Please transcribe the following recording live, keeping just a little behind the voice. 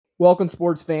Welcome,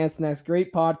 sports fans, to the next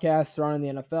great podcast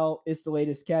surrounding the NFL. It's the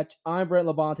latest catch. I'm Brent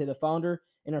Labonte, the founder,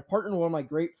 and I partner with one of my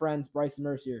great friends, Bryson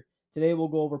Mercier. Today, we'll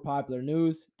go over popular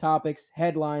news, topics,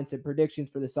 headlines, and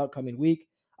predictions for this upcoming week.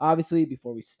 Obviously,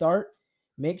 before we start,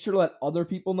 make sure to let other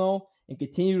people know and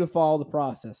continue to follow the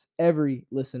process. Every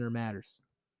listener matters.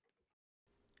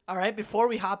 All right, before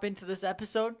we hop into this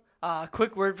episode, a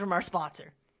quick word from our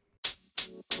sponsor.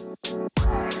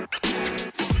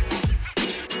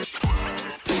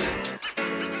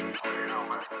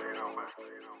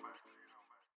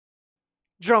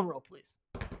 Drum roll, please.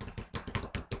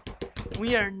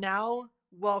 We are now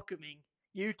welcoming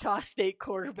Utah State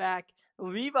quarterback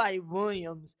Levi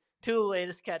Williams to the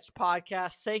Latest Catch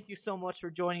podcast. Thank you so much for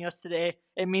joining us today.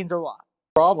 It means a lot.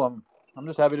 No problem. I'm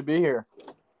just happy to be here.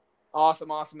 Awesome,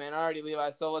 man. Alrighty, Levi.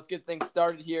 So let's get things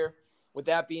started here. With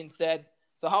that being said,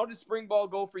 so how does spring ball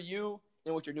go for you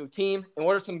and with your new team? And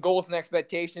what are some goals and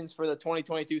expectations for the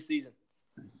 2022 season?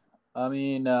 I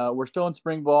mean, we're still in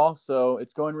spring ball, so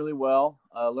it's going really well.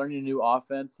 Learning a new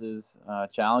offense is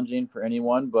challenging for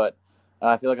anyone, but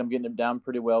I feel like I'm getting it down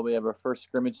pretty well. We have our first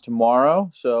scrimmage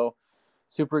tomorrow, so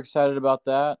super excited about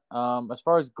that. As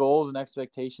far as goals and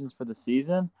expectations for the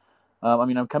season,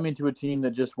 I'm coming to a team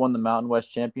that just won the Mountain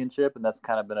West Championship, and that's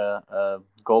kind of been a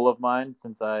goal of mine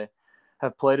since I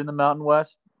have played in the Mountain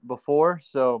West before.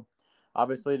 So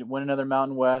obviously to win another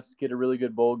Mountain West, get a really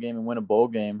good bowl game, and win a bowl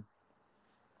game.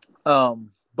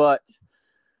 But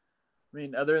I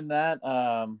mean, other than that,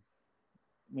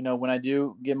 when I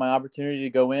do get my opportunity to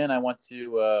go in, I want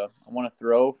to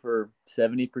throw for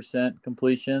 70%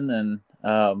 completion and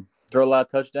throw a lot of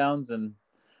touchdowns and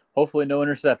hopefully no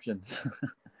interceptions.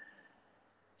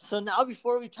 So now,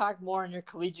 before we talk more on your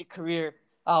collegiate career,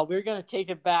 we're going to take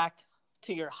it back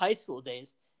to your high school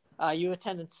days. You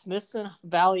attended Smithson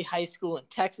Valley High School in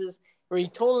Texas, where you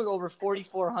totaled over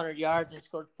 4,400 yards and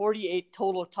scored 48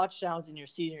 total touchdowns in your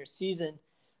senior season.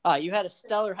 You had a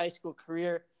stellar high school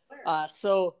career.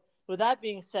 So with that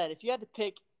being said, if you had to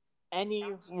pick any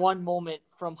one moment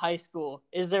from high school,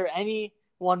 is there any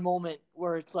one moment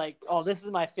where it's like, oh, this is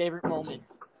my favorite moment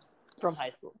from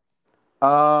high school?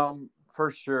 For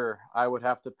sure. I would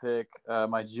have to pick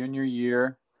my junior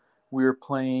year. We were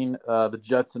playing the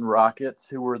Judson Rockets,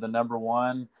 who were the number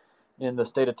one in the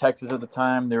state of Texas at the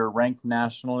time. They were ranked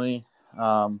nationally.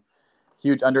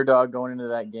 Huge underdog going into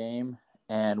that game,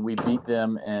 and we beat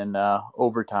them in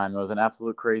overtime. It was an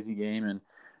absolute crazy game and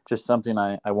just something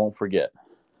I won't forget.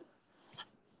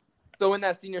 So in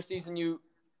that senior season, you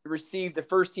received the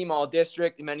first team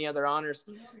all-district and many other honors.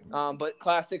 But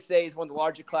Class 6A is one of the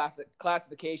larger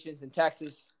classifications in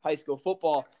Texas high school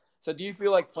football. So do you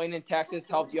feel like playing in Texas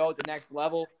helped you out at the next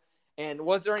level? And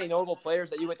was there any notable players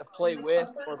that you went to play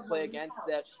with or play against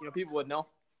that people would know?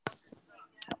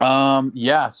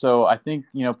 Yeah, so I think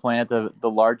playing at the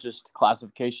largest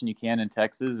classification you can in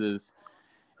Texas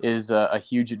is a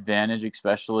huge advantage,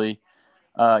 especially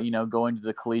going to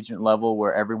the collegiate level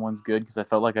where everyone's good, because I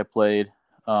felt like I played.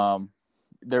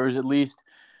 There was at least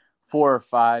 4 or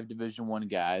 5 Division I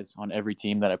guys on every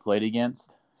team that I played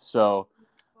against. So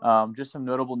just some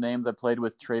notable names. I played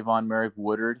with Trayvon Merrick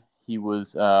Woodard. He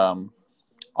was on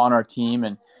our team,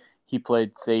 and he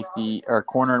played safety or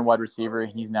corner and wide receiver.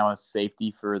 He's now a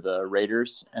safety for the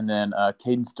Raiders. And then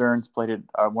Caden Stearns played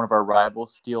at one of our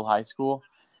rivals, Steele High School,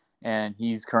 and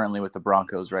he's currently with the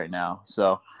Broncos right now.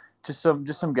 So just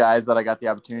some guys that I got the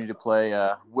opportunity to play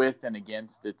with and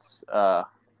against. It's a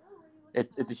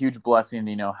huge blessing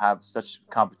to have such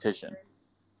competition.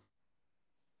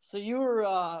 So you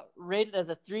were rated as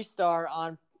a 3-star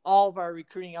on all of our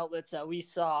recruiting outlets that we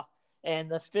saw,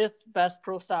 and the 5th best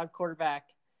pro-style quarterback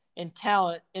in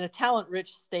a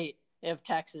talent-rich state of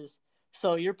Texas.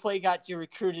 So your play got you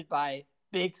recruited by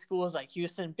big schools like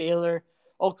Houston, Baylor,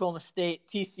 Oklahoma State,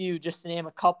 TCU, just to name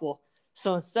a couple.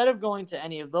 So instead of going to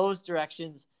any of those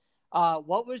directions,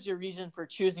 what was your reason for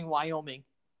choosing Wyoming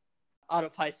out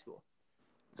of high school?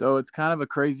 So it's kind of a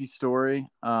crazy story.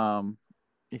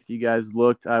 If you guys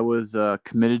looked, I was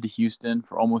committed to Houston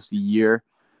for almost a year.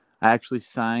 I actually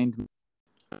signed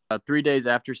 3 days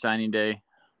after signing day.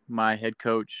 My head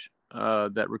coach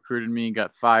that recruited me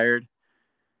got fired.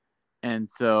 And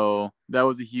so that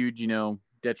was a huge,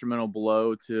 detrimental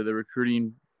blow to the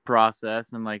recruiting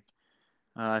process. And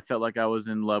I felt like I was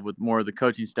in love with more of the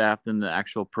coaching staff than the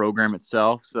actual program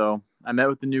itself. So I met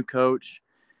with the new coach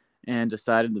and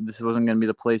decided that this wasn't going to be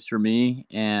the place for me.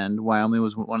 And Wyoming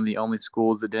was one of the only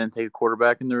schools that didn't take a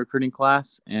quarterback in the recruiting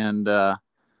class. And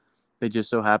they just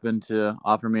so happened to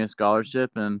offer me a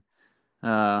scholarship, and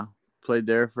played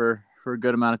there for a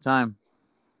good amount of time.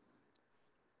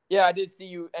 Yeah, I did see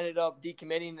you ended up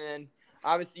decommitting, and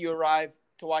obviously you arrived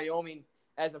to Wyoming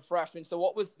as a freshman. So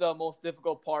what was the most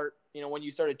difficult part, when you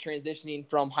started transitioning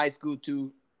from high school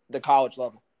to the college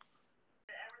level?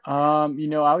 I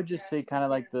would just say kind of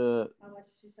like the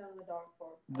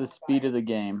speed of the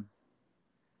game.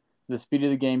 The speed of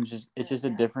the game is just a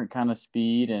different kind of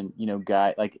speed, and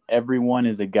everyone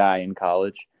is a guy in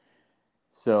college,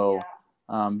 so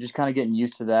just kind of getting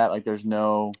used to that. Like there's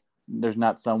not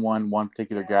one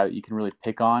particular guy that you can really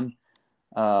pick on,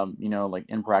 like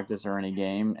in practice or in a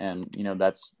game, and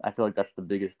I feel like that's the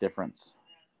biggest difference.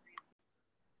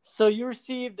 So you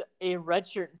received a red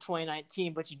shirt in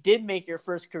 2019, but you did make your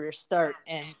first career start,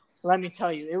 and let me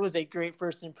tell you, it was a great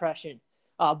first impression.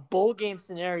 Bowl game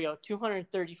scenario,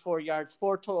 234 yards,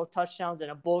 4 total touchdowns,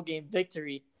 and a bowl game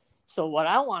victory. So what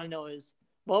I want to know is,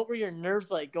 what were your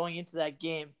nerves like going into that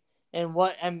game, and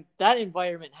that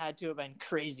environment had to have been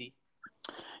crazy.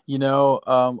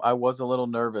 I was a little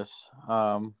nervous,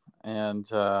 and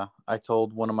I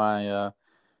told one of my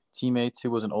teammates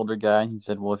who was an older guy, and he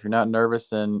said, well, if you're not nervous,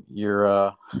 then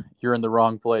you're in the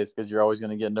wrong place, because you're always going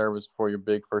to get nervous before your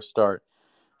big first start.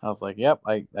 I was like, yep,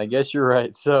 I guess you're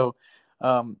right. So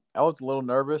I was a little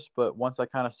nervous, but once I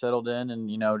kind of settled in and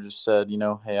just said,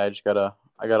 hey, I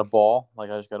got a ball, like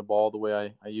I just got a ball the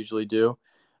way I usually do,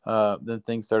 then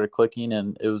things started clicking,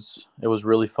 and it was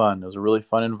really fun. It was a really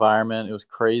fun environment. It was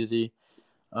crazy.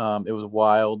 It was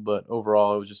wild, but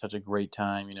overall it was just such a great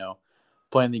time,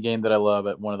 playing the game that I love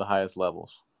at one of the highest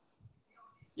levels.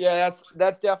 Yeah,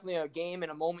 that's definitely a game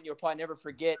and a moment you'll probably never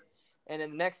forget. And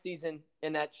then the next season,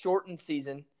 in that shortened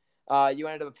season, you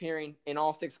ended up appearing in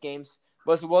all 6 games.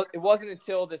 But it wasn't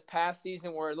until this past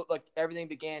season where it looked like everything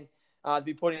began to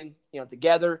be put in,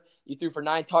 together. You threw for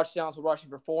 9 touchdowns,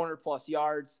 rushing for 400+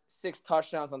 yards, 6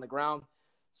 touchdowns on the ground.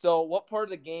 So what part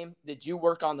of the game did you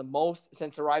work on the most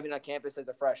since arriving on campus as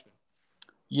a freshman?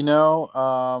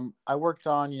 I worked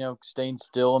on, staying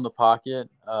still in the pocket,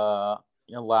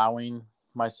 allowing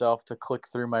myself to click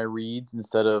through my reads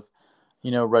instead of,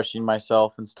 rushing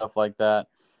myself and stuff like that.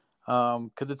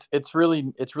 Because it's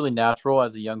really natural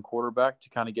as a young quarterback to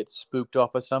kind of get spooked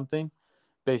off of something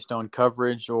based on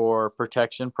coverage or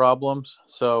protection problems.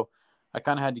 So I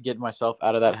kind of had to get myself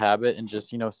out of that habit and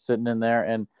just, sitting in there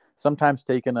and sometimes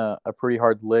taking a pretty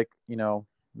hard lick,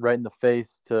 right in the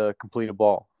face to complete a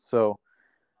ball. So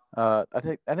I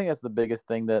think that's the biggest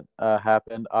thing that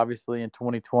happened. Obviously, in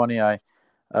 2020, I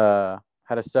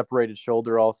had a separated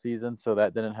shoulder all season, so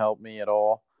that didn't help me at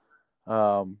all.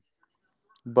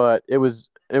 But it was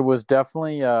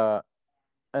definitely an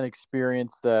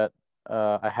experience that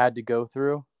I had to go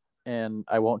through, and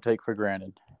I won't take for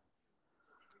granted.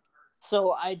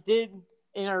 So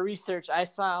in our research, I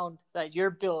found that your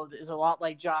build is a lot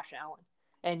like Josh Allen,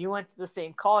 and you went to the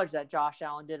same college that Josh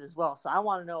Allen did as well. So I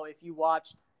want to know if you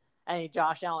watched any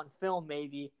Josh Allen film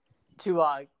maybe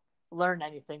to learn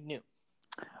anything new.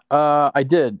 I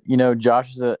did.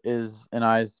 Josh is and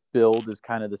I's build is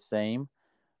kind of the same.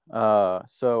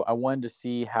 So I wanted to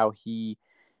see how he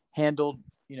handled,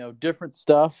 different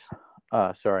stuff.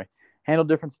 Handled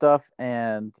different stuff,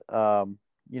 and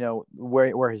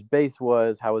where his base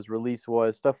was, how his release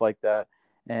was, stuff like that.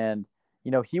 And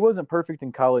he wasn't perfect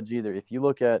in college either. If you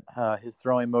look at his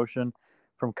throwing motion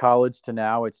from college to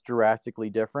now, it's drastically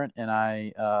different. And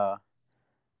I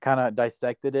kind of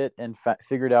dissected it and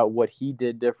figured out what he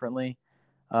did differently.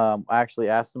 I actually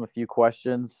asked him a few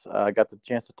questions. I got the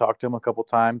chance to talk to him a couple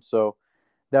times, so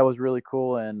that was really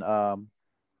cool. And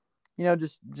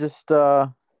just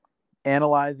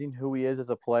analyzing who he is as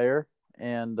a player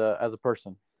and as a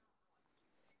person.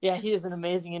 Yeah, he is an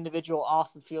amazing individual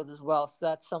off the field as well. So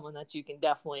that's someone that you can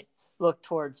definitely look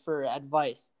towards for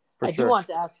advice. I do want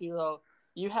to ask you though,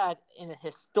 you had in a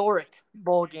historic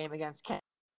bowl game against Kansas.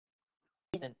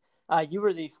 You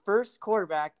were the first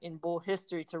quarterback in bowl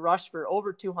history to rush for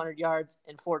over 200 yards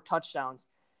and 4 touchdowns.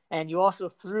 And you also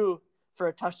threw for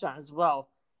a touchdown as well.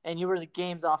 And you were the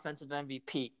game's offensive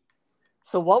MVP.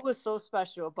 So what was so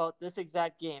special about this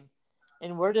exact game?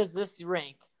 And where does this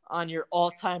rank on your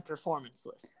all-time performance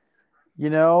list?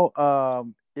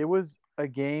 It was a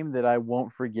game that I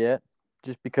won't forget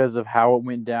just because of how it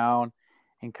went down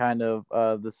and kind of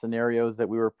the scenarios that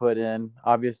we were put in.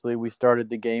 Obviously, we started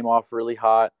the game off really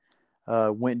hot.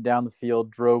 Went down the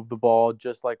field, drove the ball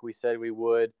just like we said we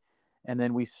would, and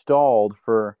then we stalled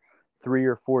for 3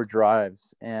 or 4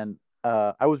 drives. And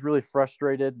I was really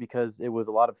frustrated because it was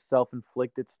a lot of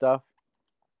self-inflicted stuff.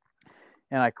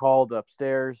 And I called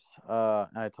upstairs,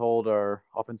 and I told our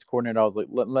offense coordinator, I was like,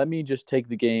 let me just take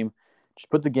the game, just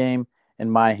put the game in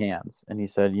my hands. And he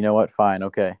said, you know what, fine,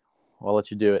 okay, I'll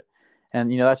let you do it.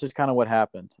 And, that's just kind of what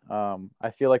happened.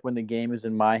 I feel like when the game is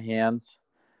in my hands,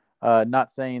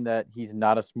 Not saying that he's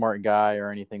not a smart guy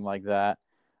or anything like that.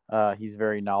 He's a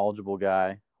very knowledgeable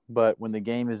guy. But when the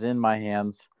game is in my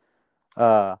hands,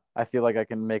 I feel like I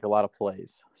can make a lot of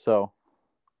plays. So,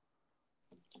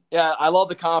 Yeah, I love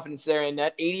the confidence there. And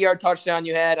that 80-yard touchdown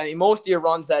you had, I mean, most of your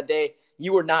runs that day,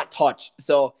 you were not touched.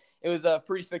 So it was a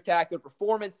pretty spectacular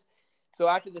performance. So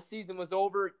after the season was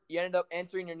over, you ended up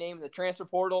entering your name in the transfer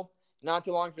portal. Not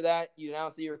too long for that, you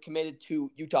announced that you were committed to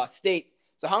Utah State.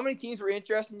 So how many teams were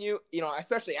interested in you? You know,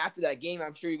 especially after that game,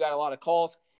 I'm sure you got a lot of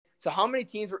calls. So how many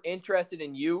teams were interested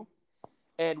in you,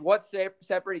 and what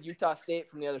separated Utah State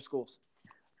from the other schools?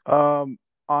 um,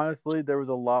 honestly, there was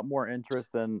a lot more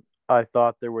interest than I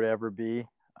thought there would ever be.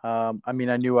 I mean,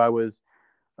 I knew I was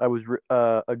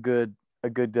a good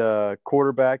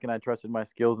quarterback, and I trusted my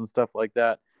skills and stuff like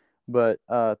that. But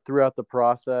throughout the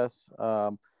process,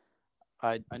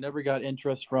 I never got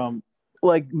interest from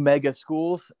like mega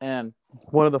schools, and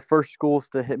one of the first schools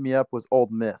to hit me up was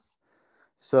Old Miss.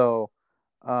 So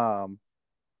um,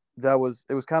 it was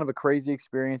kind of a crazy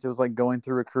experience. It was like going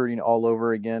through recruiting all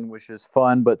over again, which is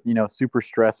fun, but super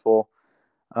stressful.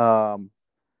 Um,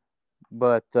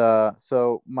 but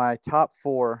so my top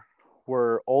four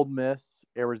were Old Miss,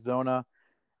 Arizona,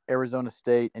 Arizona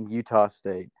State, and Utah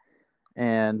State.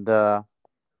 And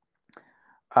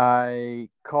I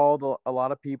called a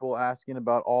lot of people asking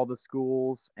about all the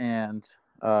schools, and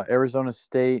Arizona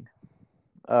State.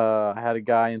 I had a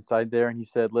guy inside there, and he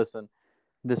said, "Listen,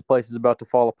 this place is about to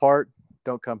fall apart.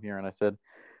 Don't come here." And I said,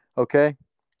 "Okay."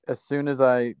 As soon as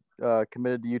I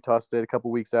committed to Utah State, a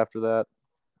couple weeks after that,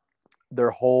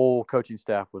 their whole coaching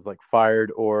staff was like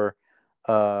fired or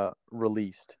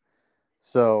released.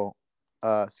 So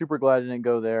super glad I didn't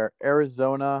go there.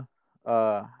 Arizona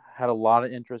had a lot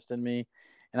of interest in me,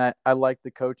 and I like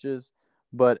the coaches,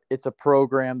 but it's a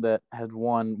program that had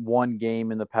won one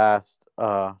game in the past,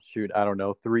 I don't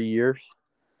know, 3 years.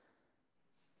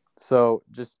 So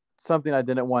just something I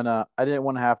didn't want to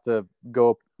have to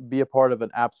go be a part of an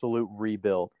absolute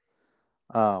rebuild.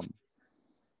 Um,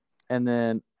 and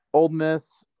then Old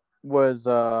Miss was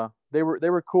they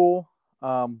were cool,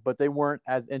 but they weren't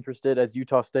as interested as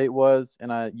Utah State was.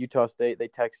 And Utah State, they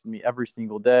texted me every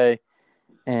single day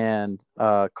and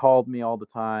called me all the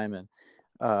time and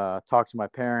talked to my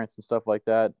parents and stuff like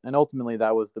that. And ultimately,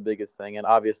 that was the biggest thing. And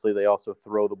obviously, they also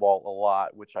throw the ball a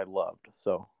lot, which I loved.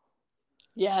 So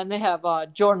Yeah, and they have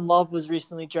Jordan Love was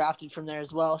recently drafted from there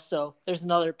as well. So there's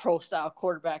another pro style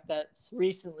quarterback that's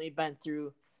recently been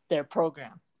through their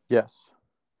program. yes.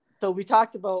 So we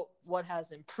talked about what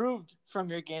has improved from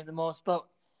your game the most, but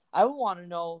I would want to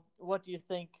know, what do you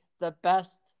think the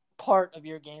best part of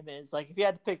your game is? Like, if you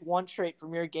had to pick one trait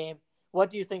from your game, what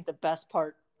do you think the best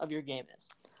part of your game is?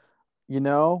 You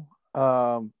know,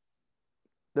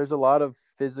 there's a lot of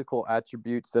physical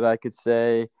attributes that I could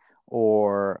say,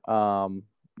 or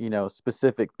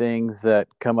specific things that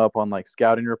come up on like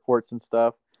scouting reports and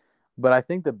stuff. But I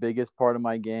think the biggest part of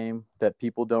my game that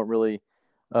people don't really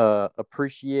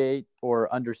appreciate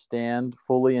or understand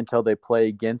fully until they play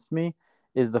against me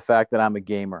is the fact that I'm a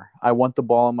gamer. I want the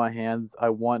ball in my hands.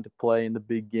 I want to play in the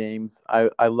big games.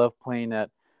 I love playing at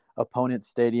opponent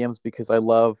stadiums because I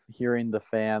love hearing the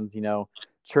fans,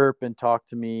 chirp and talk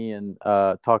to me and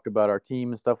talk about our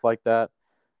team and stuff like that.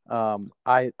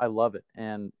 I love it,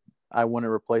 and I want to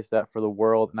replace that for the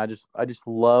world. And I just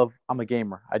love. I'm a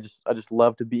gamer. I just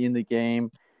love to be in the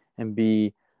game and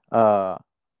be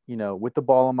with the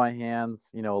ball in my hands.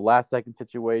 Last second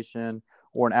situation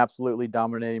or an absolutely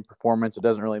dominating performance. It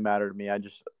doesn't really matter to me. I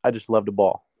just love the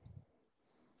ball.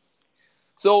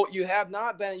 So you have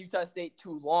not been at Utah State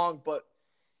too long, but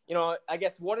I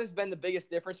guess what has been the biggest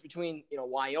difference between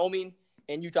Wyoming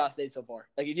and Utah State so far?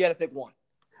 Like if you had to pick one.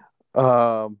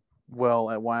 Well,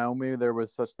 at Wyoming there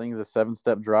was such thing as a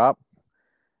 7-step drop.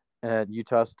 At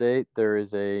Utah State there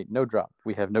is a no drop.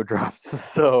 We have no drops.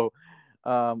 So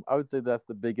I would say that's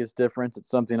the biggest difference. It's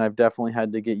something I've definitely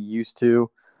had to get used to,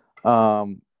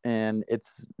 and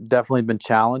it's definitely been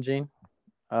challenging.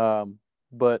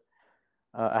 But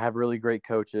I have really great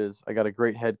coaches. I got a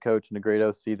great head coach and a great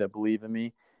OC that believe in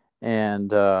me,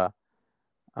 and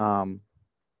um,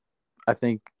 I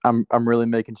think I'm really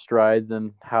making strides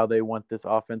in how they want this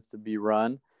offense to be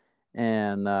run,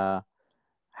 and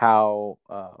how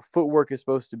footwork is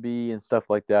supposed to be and stuff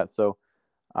like that. So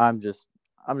I'm just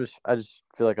I just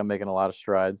feel like I'm making a lot of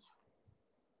strides.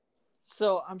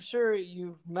 So I'm sure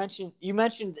you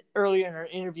mentioned earlier in our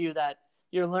interview that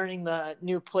you're learning the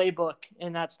new playbook,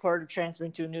 and that's part of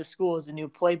transferring to a new school is a new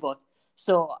playbook.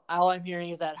 So all I'm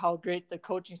hearing is that how great the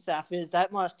coaching staff is.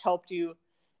 That must help you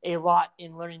a lot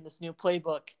in learning this new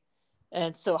playbook.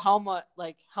 And so how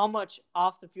much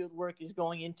off the field work is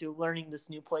going into learning this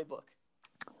new playbook?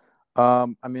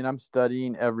 I mean, I'm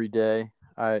studying every day.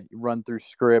 I run through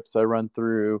scripts. I run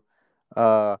through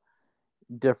uh,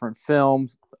 different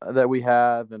films that we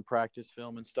have and practice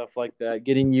film and stuff like that.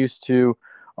 Getting used to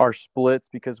our splits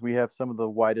because we have some of the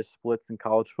widest splits in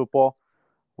college football,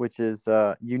 which is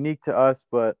unique to us,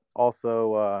 but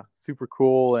also super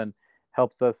cool and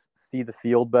helps us see the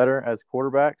field better as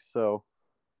quarterbacks. So,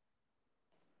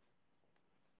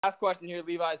 Last question here,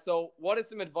 Levi. So, what is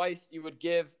some advice you would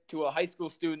give to a high school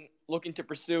student looking to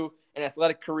pursue an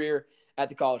athletic career at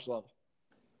the college level?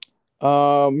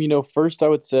 first I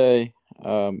would say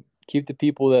keep the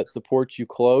people that support you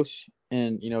close,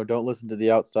 and don't listen to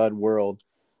the outside world.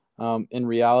 In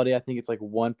reality, I think it's like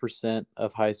 1%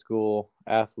 of high school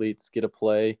athletes get to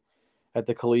play at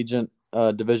the collegiate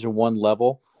Division I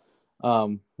level,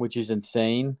 which is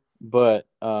insane. But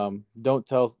don't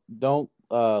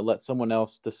let someone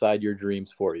else decide your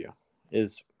dreams for you.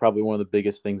 Is probably one of the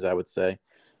biggest things I would say.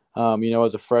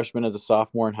 As a freshman, as a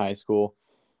sophomore in high school,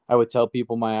 I would tell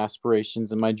people my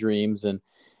aspirations and my dreams, and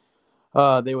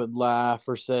they would laugh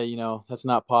or say, that's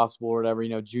not possible or whatever.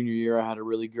 Junior year, I had a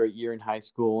really great year in high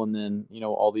school. And then,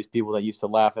 all these people that used to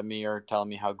laugh at me are telling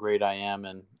me how great I am.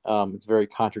 And it's very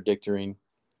contradictory.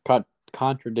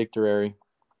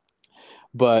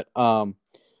 But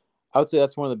I would say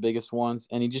that's one of the biggest ones.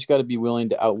 And you just got to be willing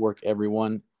to outwork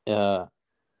everyone, at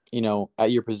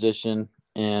your position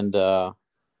and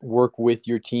work with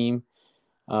your team.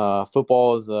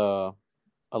 Football is a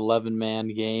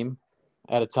 11-man game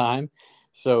at a time.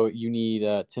 So you need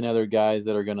 10 other guys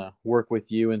that are going to work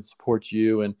with you and support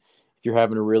you. And if you're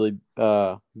having a really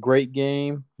great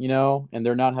game, and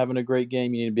they're not having a great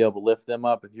game, you need to be able to lift them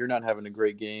up. If you're not having a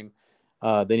great game,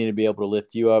 they need to be able to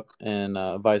lift you up,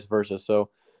 and vice versa. So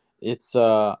it's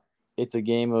a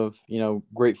game of,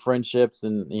 great friendships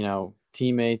and,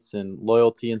 teammates and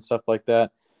loyalty and stuff like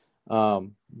that.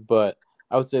 But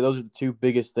I would say those are the two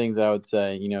biggest things I would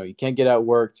say. You can't get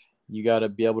outworked. You got to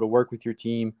be able to work with your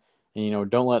team,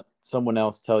 and don't let someone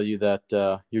else tell you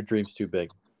that your dream's too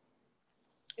big.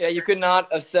 Yeah, you could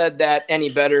not have said that any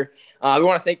better. We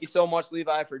want to thank you so much,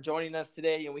 Levi, for joining us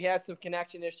today. And we had some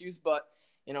connection issues, but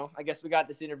I guess we got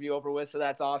this interview over with, so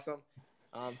that's awesome.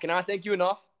 Cannot thank you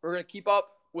enough. We're gonna keep up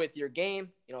with your game.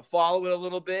 Follow it a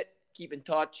little bit. Keep in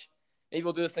touch. Maybe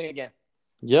we'll do this thing again.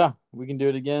 Yeah, we can do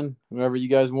it again whenever you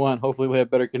guys want. Hopefully, we have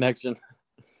better connection.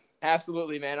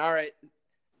 Absolutely, man. All right.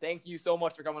 Thank you so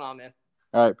much for coming on, man.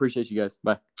 All right. Appreciate you guys.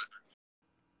 Bye.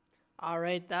 All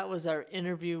right, that was our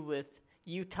interview with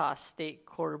Utah State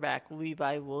quarterback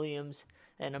Levi Williams.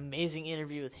 An amazing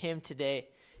interview with him today.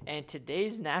 And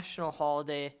today's national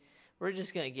holiday, we're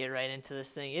just going to get right into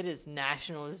this thing. It is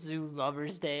National Zoo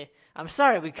Lovers Day. I'm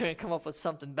sorry we couldn't come up with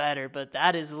something better, but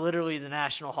that is literally the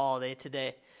national holiday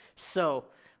today. So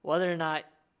whether or not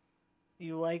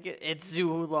you like it, it's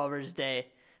Zoo Lovers Day.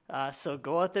 So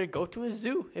go out there, go to a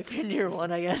zoo if you're near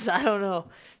one, I guess. I don't know.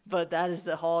 But that is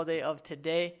the holiday of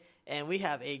today. And we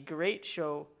have a great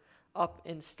show up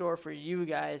in store for you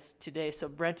guys today. So,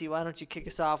 Brenty, why don't you kick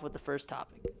us off with the first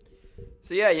topic?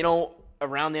 So, yeah,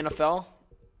 around the NFL,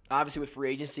 obviously with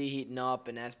free agency heating up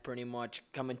and that's pretty much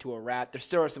coming to a wrap, there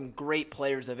still are some great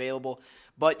players available.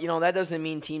 But, that doesn't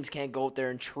mean teams can't go out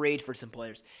there and trade for some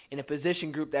players. In a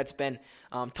position group that's been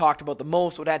talked about the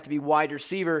most would have to be wide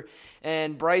receiver.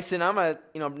 And Bryson, I'm going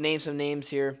to, name some names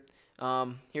here.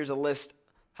 Here's a list.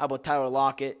 How about Tyler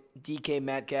Lockett, DK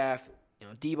Metcalf,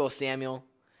 Deebo Samuel,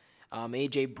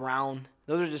 A.J. Brown.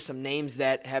 Those are just some names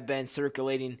that have been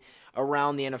circulating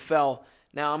around the NFL.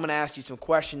 Now, I'm going to ask you some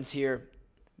questions here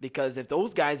because if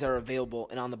those guys are available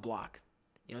and on the block,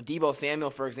 Deebo Samuel,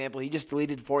 for example, he just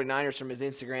deleted 49ers from his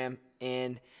Instagram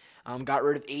and got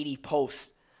rid of 80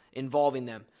 posts involving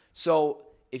them. So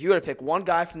if you were to pick one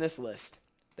guy from this list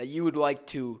that you would like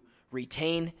to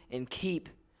retain and keep,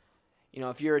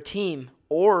 if you're a team,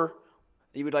 or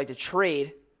you would like to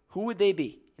trade, who would they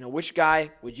be? Which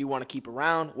guy would you want to keep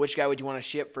around? Which guy would you want to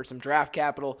ship for some draft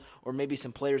capital or maybe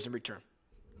some players in return?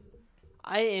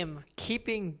 I am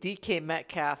keeping DK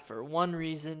Metcalf for one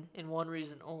reason and one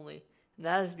reason only. And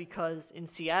that is because in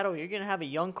Seattle, you're going to have a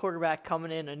young quarterback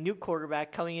coming in, a new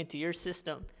quarterback coming into your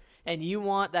system, and you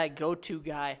want that go-to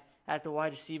guy at the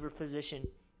wide receiver position.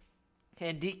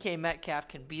 And DK Metcalf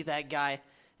can be that guy,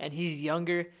 and he's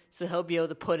younger, so he'll be able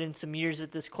to put in some years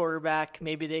with this quarterback.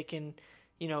 Maybe they can,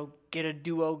 get a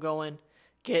duo going,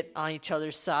 get on each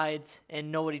other's sides,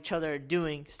 and know what each other are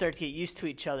doing, start to get used to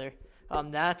each other.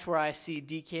 That's where I see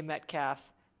DK Metcalf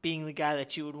being the guy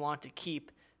that you would want to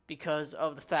keep because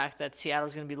of the fact that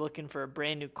Seattle's going to be looking for a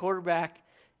brand new quarterback.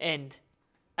 And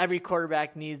every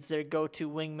quarterback needs their go-to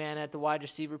wingman at the wide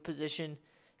receiver position.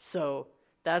 So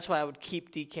that's why I would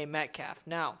keep DK Metcalf.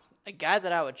 Now, a guy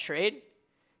that I would trade,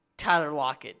 Tyler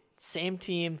Lockett. Same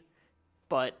team,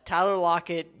 but Tyler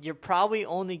Lockett, you're probably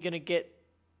only going to get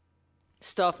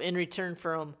stuff in return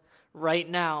for him right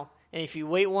now. And if you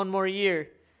wait one more year,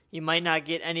 you might not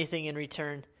get anything in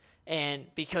return. And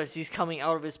because he's coming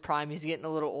out of his prime, he's getting a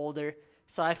little older.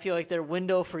 So I feel like their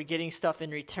window for getting stuff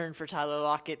in return for Tyler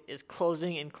Lockett is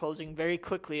closing very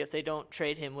quickly if they don't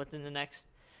trade him within the next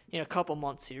couple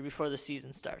months here before the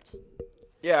season starts.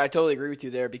 Yeah, I totally agree with you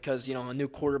there because, a new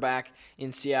quarterback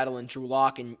in Seattle and Drew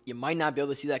Lock, and you might not be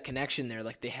able to see that connection there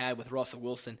like they had with Russell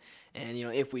Wilson. And,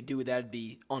 if we do, that'd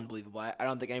be unbelievable. I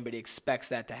don't think anybody expects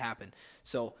that to happen.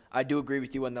 So I do agree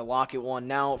with you on the Lockett one.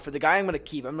 Now, for the guy I'm going to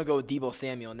keep, I'm going to go with Deebo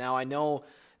Samuel. Now, I know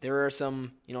there are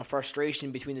some, frustration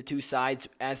between the two sides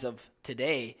as of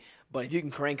today, but if you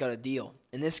can crank out a deal,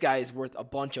 and this guy is worth a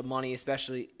bunch of money,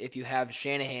 especially if you have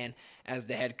Shanahan as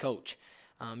the head coach.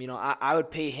 I would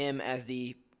pay him as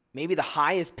maybe the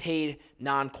highest paid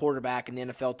non-quarterback in the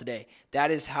NFL today.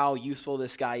 That is how useful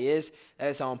this guy is. That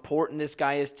is how important this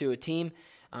guy is to a team.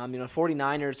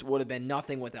 49ers would have been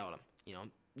nothing without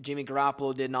him. Jimmy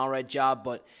Garoppolo did an all right job,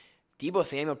 but Deebo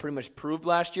Samuel pretty much proved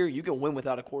last year you can win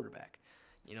without a quarterback.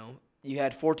 You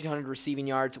had 1,400 receiving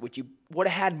yards, which you would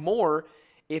have had more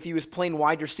if he was playing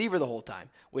wide receiver the whole time.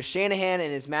 With Shanahan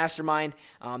and his mastermind,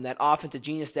 that offensive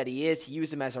genius that he is, he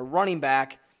used him as a running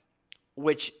back,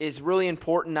 which is really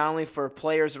important not only for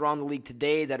players around the league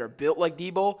today that are built like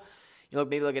Deebo,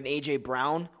 maybe like an A.J.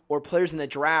 Brown, or players in the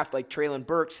draft like Traylon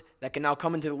Burks that can now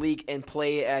come into the league and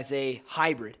play as a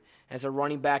hybrid, as a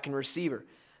running back and receiver.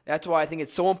 That's why I think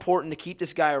it's so important to keep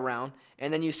this guy around.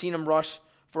 And then you've seen him rush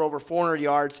for over 400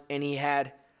 yards, and he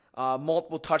had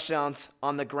multiple touchdowns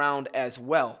on the ground as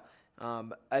well.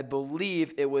 I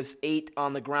believe it was 8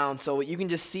 on the ground. So you can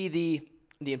just see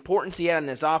the importance he had in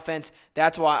this offense.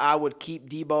 That's why I would keep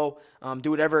Deebo,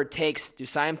 do whatever it takes to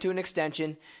sign him to an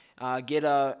extension, get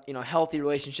a healthy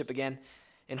relationship again,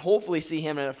 and hopefully see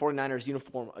him in a 49ers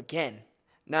uniform again.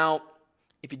 Now,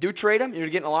 if you do trade him, you're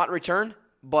getting a lot in return.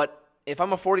 But if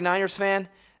I'm a 49ers fan,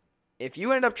 if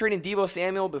you ended up trading Deebo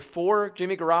Samuel before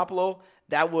Jimmy Garoppolo,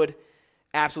 that would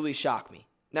absolutely shock me.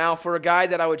 Now, for a guy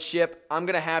that I would ship, I'm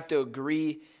going to have to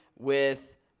agree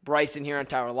with Bryson here on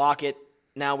Tyler Lockett.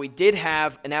 Now, we did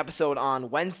have an episode on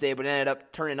Wednesday, but it ended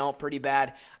up turning out pretty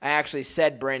bad. I actually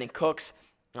said Brandon Cooks,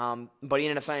 but he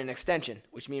ended up signing an extension,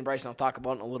 which me and Bryson will talk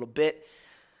about in a little bit.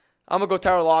 I'm going to go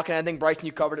Tyler Lockett. I think, Bryson,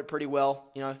 you covered it pretty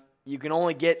well. You can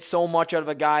only get so much out of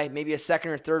a guy, maybe a second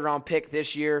or third round pick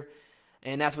this year,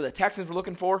 and that's what the Texans were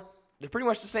looking for. They're pretty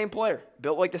much the same player,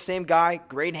 built like the same guy,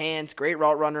 great hands, great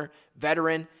route runner,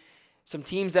 veteran. Some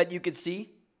teams that you could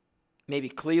see, maybe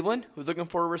Cleveland, who's looking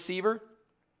for a receiver,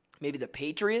 maybe the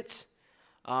Patriots.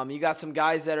 You got some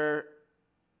guys that are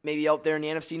maybe out there in the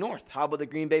NFC North. How about the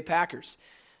Green Bay Packers?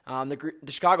 The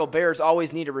Chicago Bears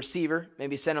always need a receiver.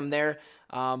 Maybe send them there.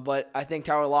 But I think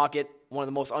Tyler Lockett, one of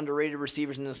the most underrated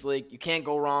receivers in this league. You can't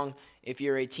go wrong if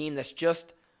you're a team that's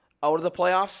just out of the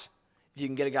playoffs, if you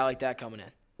can get a guy like that coming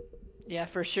in. Yeah,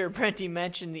 for sure. Brenty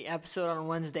mentioned the episode on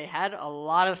Wednesday had a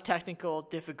lot of technical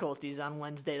difficulties on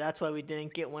Wednesday. That's why we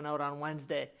didn't get one out on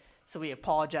Wednesday. So we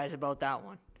apologize about that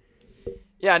one.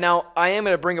 Yeah, now I am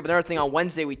going to bring up another thing. On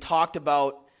Wednesday, we talked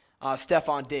about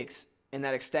Stephon Diggs and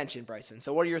that extension, Bryson.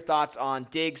 So what are your thoughts on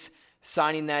Diggs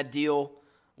signing that deal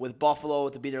with Buffalo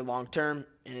to be their long term,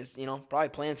 and is probably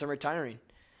planning some retiring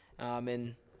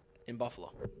in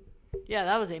Buffalo? Yeah,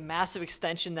 that was a massive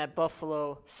extension that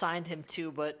Buffalo signed him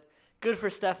to, but good for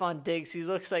Stephon Diggs. He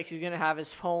looks like he's going to have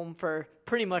his home for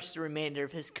pretty much the remainder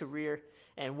of his career.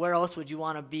 And where else would you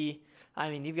want to be? I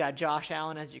mean, you've got Josh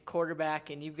Allen as your quarterback,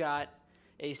 and you've got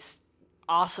a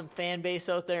awesome fan base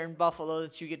out there in Buffalo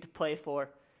that you get to play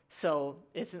for. So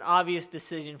it's an obvious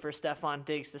decision for Stephon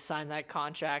Diggs to sign that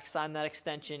contract, sign that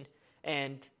extension,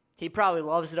 and he probably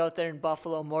loves it out there in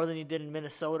Buffalo more than he did in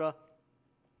Minnesota.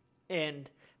 And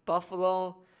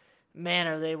Buffalo, man,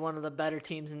 are they one of the better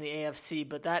teams in the AFC.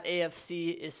 But that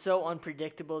AFC is so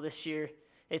unpredictable this year.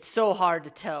 It's so hard to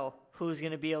tell who's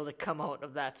going to be able to come out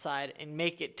of that side and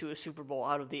make it to a Super Bowl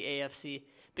out of the AFC.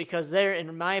 Because there,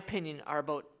 in my opinion, are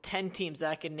about 10 teams that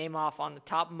I can name off on the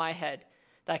top of my head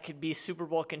that could be Super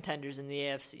Bowl contenders in the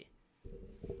AFC.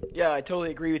 Yeah, I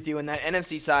totally agree with you. And that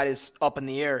NFC side is up in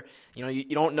the air. You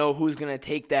don't know who's going to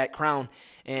take that crown.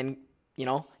 And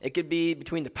it could be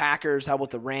between the Packers, how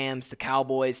about the Rams, the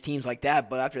Cowboys, teams like that.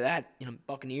 But after that,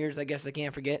 Buccaneers, I guess I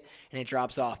can't forget, and it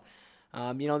drops off.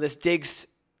 This Diggs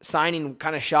signing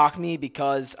kind of shocked me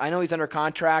because I know he's under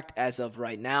contract as of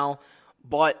right now,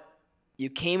 but you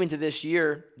came into this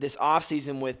year, this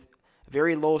offseason, with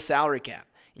very low salary cap,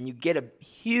 and you get a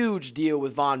huge deal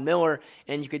with Von Miller,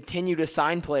 and you continue to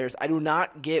sign players. I do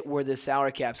not get where this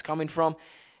salary cap's coming from,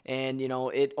 and,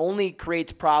 it only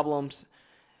creates problems,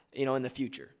 in the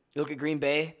future. You look at Green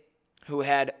Bay, who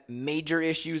had major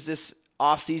issues this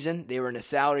offseason. They were in a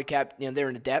salary cap, they were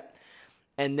in a debt.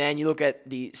 And then you look at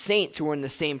the Saints, who were in the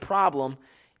same problem.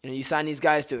 You sign these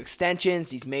guys to extensions,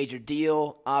 these major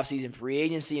deal, offseason free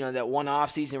agency, that one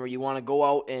offseason where you want to go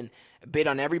out and bid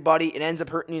on everybody. It ends up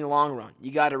hurting you in the long run.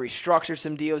 You got to restructure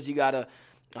some deals. You got to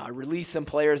release some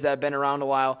players that have been around a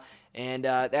while, and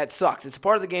that sucks. It's a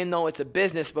part of the game, though. It's a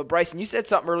business. But, Bryson, you said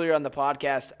something earlier on the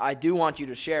podcast I do want you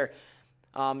to share.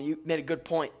 You made a good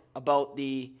point about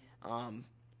the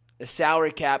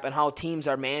salary cap and how teams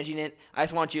are managing it. I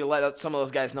just want you to let some of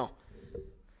those guys know.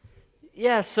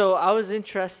 Yeah, so I was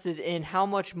interested in how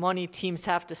much money teams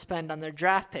have to spend on their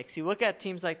draft picks. You look at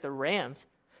teams like the Rams,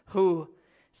 who,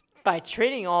 by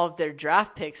trading all of their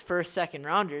draft picks, first, second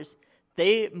rounders,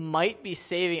 they might be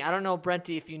saving. I don't know,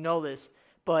 Brenty, if you know this,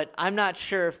 but I'm not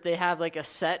sure if they have like a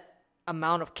set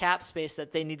amount of cap space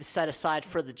that they need to set aside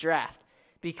for the draft.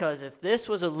 Because if this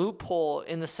was a loophole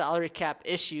in the salary cap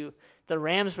issue, the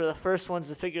Rams were the first ones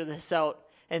to figure this out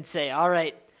and say, all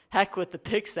right, heck with the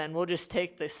picks then. We'll just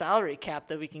take the salary cap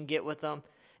that we can get with them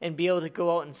and be able to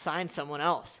go out and sign someone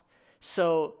else.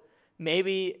 So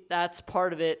maybe that's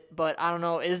part of it, but I don't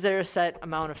know. Is there a set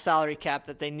amount of salary cap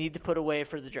that they need to put away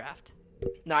for the draft?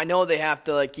 Now, I know they have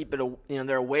to keep it,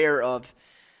 they're aware of,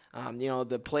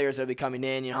 the players that will be coming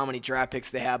in, how many draft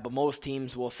picks they have, but most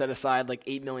teams will set aside like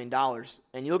 $8 million.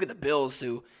 And you look at the Bills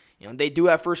who, they do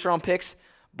have first-round picks,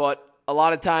 but a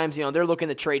lot of times, they're looking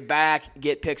to trade back,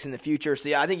 get picks in the future. So,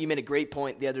 yeah, I think you made a great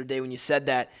point the other day when you said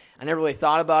that. I never really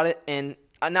thought about it. And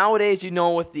nowadays,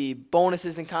 with the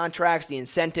bonuses and contracts, the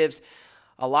incentives,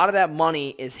 a lot of that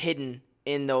money is hidden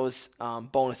in those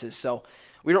bonuses. So,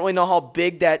 we don't really know how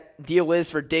big that deal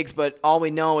is for Diggs, but all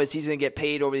we know is he's going to get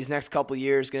paid over these next couple of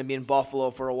years, going to be in Buffalo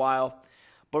for a while.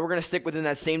 But we're going to stick within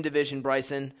that same division,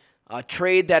 Bryson. A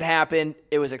trade that happened,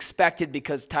 it was expected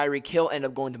because Tyreek Hill ended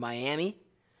up going to Miami.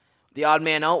 The odd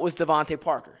man out was Devontae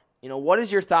Parker. What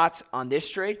is your thoughts on this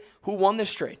trade? Who won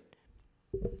this trade?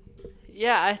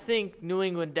 Yeah, I think New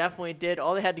England definitely did.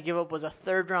 All they had to give up was a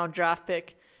third-round draft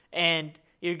pick, and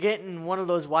you're getting one of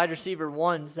those wide receiver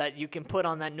ones that you can put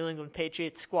on that New England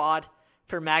Patriots squad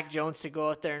for Mac Jones to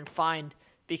go out there and find,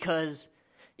 because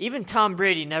even Tom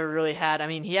Brady never really had.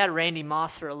 He had Randy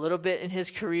Moss for a little bit in his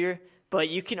career, but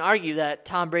you can argue that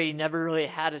Tom Brady never really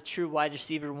had a true wide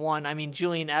receiver one.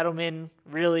 Julian Edelman,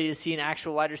 really, is he an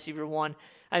actual wide receiver one?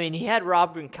 He had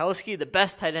Rob Gronkowski, the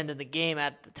best tight end in the game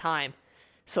at the time,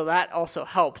 so that also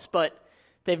helps. But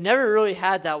they've never really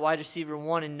had that wide receiver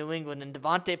one in New England, and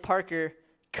Devontae Parker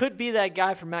could be that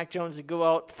guy for Mac Jones to go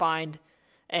out, find,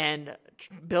 and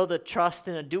build a trust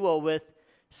and a duo with.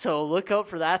 So look out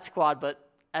for that squad. But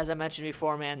as I mentioned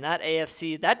before, man, that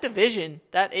AFC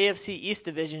East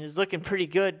division is looking pretty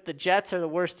good. The Jets are the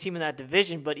worst team in that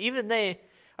division, but even they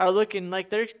are looking like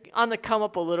they're on the come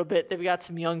up a little bit. They've got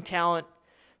some young talent.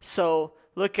 So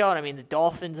look out. The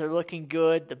Dolphins are looking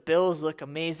good. The Bills look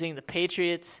amazing. The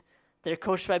Patriots, they're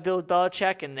coached by Bill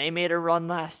Belichick, and they made a run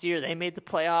last year. They made the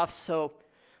playoffs. So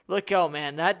look out,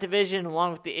 man. That division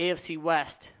along with the AFC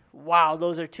West, wow,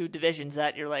 those are two divisions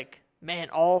that you're like, man,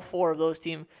 all four of those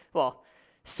teams,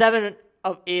 7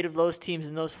 of 8 of those teams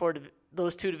in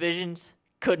those two divisions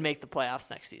could make the playoffs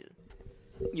next season.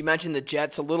 You mentioned the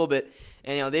Jets a little bit,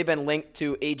 and they've been linked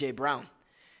to A.J. Brown.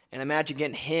 And imagine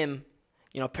getting him,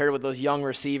 paired with those young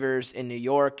receivers in New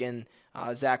York and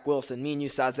Zach Wilson. Me and you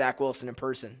saw Zach Wilson in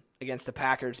person against the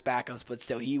Packers backups, but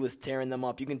still he was tearing them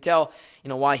up. You can tell,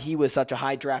 why he was such a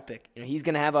high draft pick. He's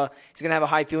gonna have a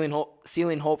high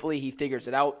ceiling. Hopefully he figures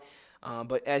it out.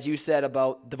 But as you said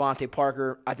about Devontae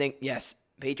Parker, I think yes,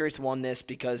 Patriots won this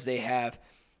because they have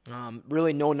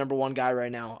really no number one guy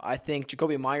right now. I think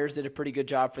Jacoby Myers did a pretty good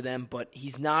job for them, but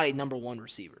he's not a number one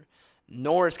receiver.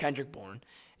 Nor is Kendrick Bourne.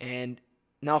 And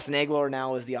Nelson Aguilar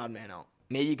now is the odd man out.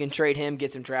 Maybe you can trade him,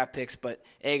 get some draft picks, but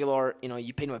Aguilar,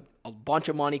 you paid him a bunch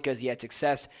of money because he had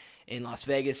success in Las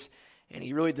Vegas, and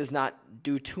he really does not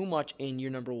do too much in year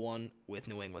number one with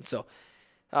New England. So,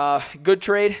 good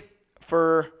trade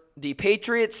for the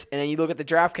Patriots, and then you look at the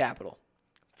draft capital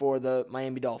for the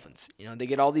Miami Dolphins. They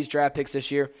get all these draft picks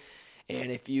this year,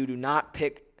 and if you do not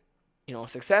pick,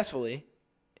 successfully,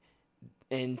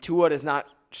 and Tua does not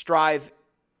strive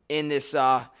in this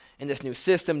new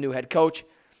system, new head coach,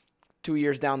 2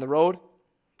 years down the road,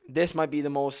 this might be the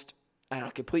most,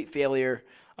 complete failure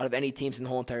out of any teams in the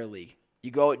whole entire league.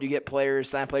 you go out, you get players,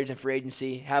 sign players in free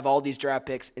agency, have all these draft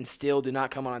picks, and still do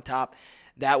not come on top,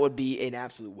 that would be an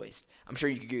absolute waste. I'm sure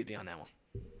you could agree with me on that one.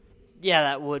 Yeah,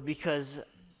 that would, because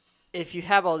if you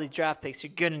have all these draft picks,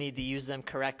 you're going to need to use them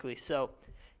correctly. So,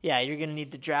 yeah, you're going to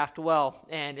need to draft well.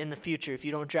 And in the future, if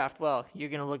you don't draft well, you're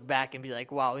going to look back and be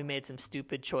like, wow, we made some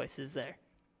stupid choices there.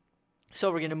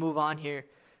 So we're going to move on here.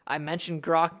 I mentioned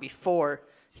Gronk before.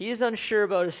 He is unsure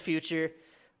about his future.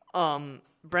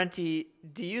 Brenty,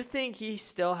 do you think he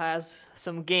still has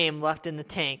some game left in the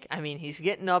tank? I mean, he's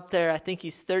getting up there. I think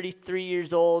he's 33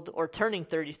 years old or turning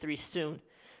 33 soon.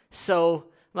 So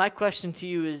my question to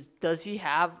you is, does he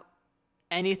have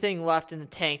anything left in the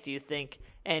tank, do you think?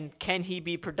 And can he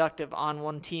be productive on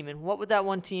one team? And what would that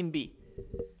one team be?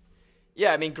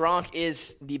 Yeah, I mean, Gronk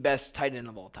is the best tight end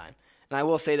of all time. And I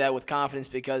will say that with confidence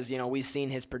because, we've seen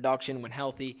his production when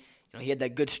healthy. He had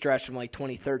that good stretch from like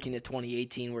 2013 to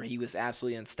 2018 where he was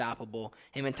absolutely unstoppable.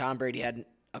 Him and Tom Brady had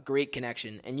a great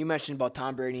connection. And you mentioned about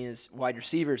Tom Brady and his wide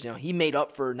receivers. He made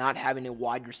up for not having a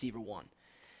wide receiver one.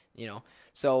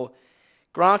 So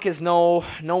Gronk is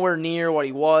nowhere near what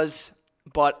he was,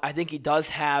 but I think he does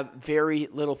have very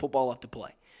little football left to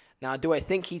play. Now, do I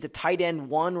think he's a tight end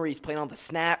one where he's playing on the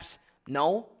snaps?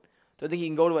 No. Do I think he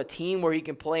can go to a team where he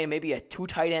can play maybe a 2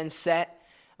 tight end set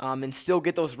and still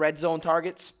get those red zone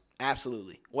targets?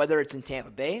 Absolutely. Whether it's in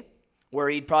Tampa Bay, where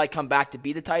he'd probably come back to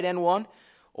be the tight end one,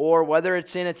 or whether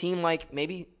it's in a team like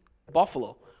maybe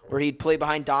Buffalo, where he'd play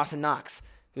behind Dawson Knox,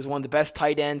 who's one of the best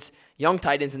tight ends, young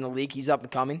tight ends in the league. He's up and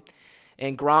coming.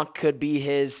 And Gronk could be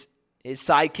his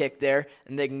sidekick there,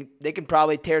 and they can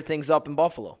probably tear things up in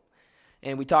Buffalo.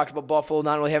 And we talked about Buffalo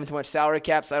not really having too much salary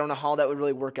cap, so I don't know how that would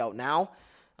really work out now.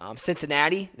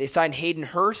 Cincinnati, they signed Hayden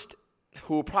Hurst,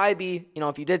 who will probably be,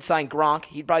 if you did sign Gronk,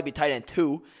 he'd probably be tight end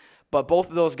 2. But both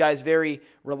of those guys very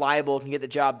reliable, can get the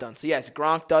job done. So, yes,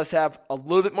 Gronk does have a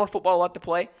little bit more football left to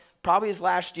play, probably his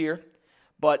last year.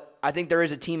 But I think there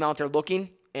is a team out there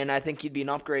looking, and I think he'd be an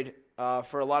upgrade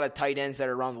for a lot of tight ends that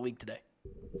are around the league today.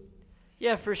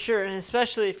 Yeah, for sure, and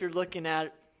especially if you're looking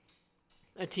at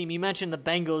a team. You mentioned the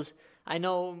Bengals. I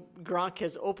know Gronk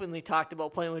has openly talked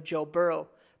about playing with Joe Burrow,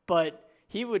 but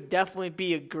he would definitely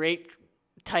be a great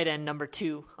tight end number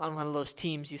 2 on one of those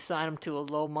teams. You sign him to a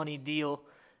low-money deal,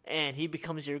 and he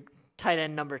becomes your tight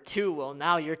end number 2. Well,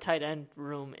 now your tight end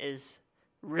room is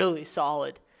really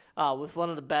solid with one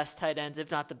of the best tight ends,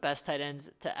 if not the best tight ends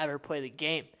to ever play the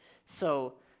game.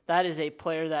 So that is a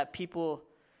player that people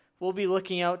will be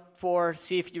looking out for,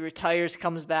 see if he retires,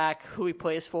 comes back, who he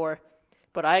plays for.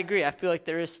 But I agree. I feel like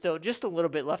there is still just a little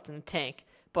bit left in the tank,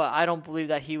 but I don't believe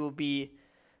that he will be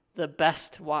the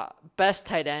best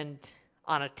tight end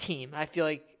on a team. I feel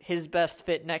like his best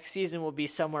fit next season will be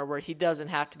somewhere where he doesn't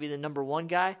have to be the number 1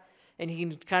 guy, and he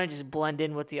can kind of just blend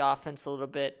in with the offense a little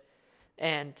bit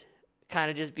and kind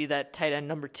of just be that tight end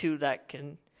number 2 that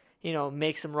can,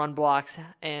 make some run blocks.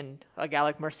 And a guy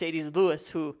like Mercedes Lewis,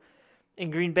 who in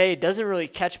Green Bay doesn't really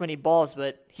catch many balls,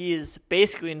 but he is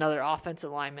basically another offensive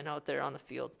lineman out there on the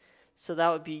field. So that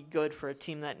would be good for a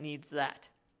team that needs that.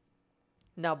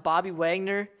 Now, Bobby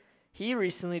Wagner, he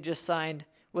recently just signed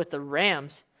with the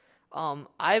Rams.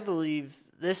 I believe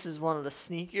this is one of the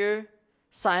sneakier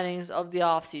signings of the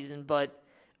offseason, but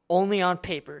only on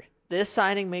paper. This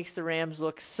signing makes the Rams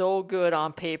look so good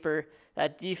on paper.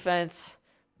 That defense,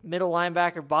 middle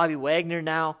linebacker Bobby Wagner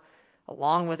now,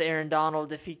 along with Aaron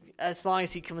Donald, as long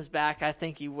as he comes back, I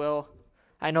think he will.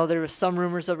 I know there was some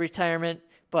rumors of retirement,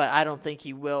 but I don't think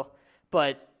he will.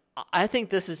 But I think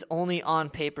this is only on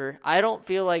paper. I don't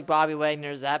feel like Bobby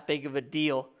Wagner is that big of a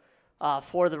deal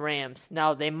for the Rams.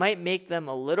 Now, they might make them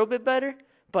a little bit better,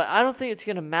 but I don't think it's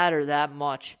going to matter that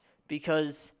much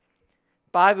because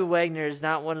Bobby Wagner is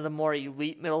not one of the more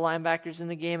elite middle linebackers in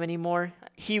the game anymore.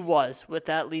 He was with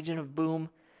that Legion of Boom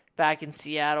back in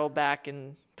Seattle back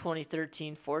in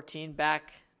 2013-14.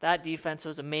 That defense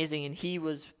was amazing, and he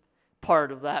was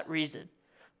part of that reason.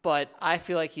 But I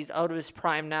feel like he's out of his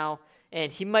prime now,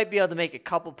 and he might be able to make a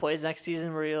couple plays next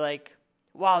season where you're like,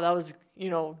 wow, that was,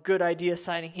 good idea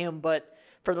signing him. But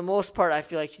for the most part, I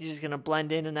feel like he's just going to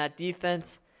blend in that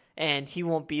defense, and he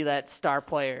won't be that star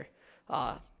player,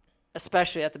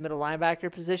 especially at the middle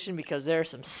linebacker position, because there are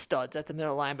some studs at the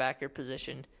middle linebacker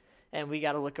position, and we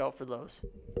got to look out for those.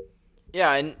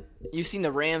 Yeah, and you've seen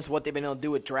the Rams, what they've been able to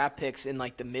do with draft picks in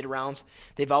like the mid-rounds.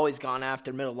 They've always gone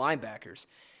after middle linebackers.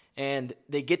 And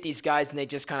they get these guys and they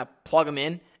just kind of plug them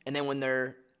in, and then when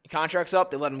their contract's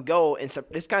up, they let them go. And so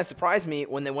this kind of surprised me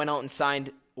when they went out and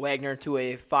signed Wagner to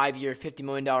a 5-year, $50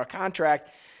 million contract.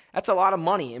 That's a lot of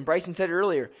money. And Bryson said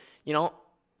earlier,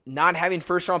 not having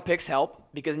first-round picks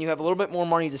help because then you have a little bit more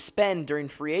money to spend during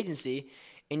free agency,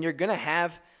 and you're going to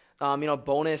have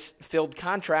bonus-filled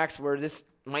contracts where this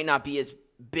might not be as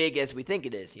big as we think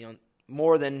it is.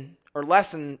 More than or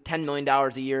less than $10 million a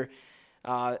year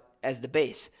as the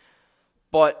base.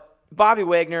 But Bobby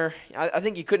Wagner, I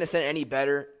think you couldn't have said it any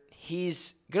better.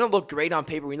 He's going to look great on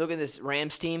paper when you look at this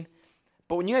Rams team.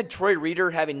 But when you had Troy Reeder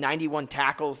having 91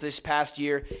 tackles this past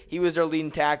year, he was their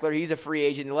leading tackler. He's a free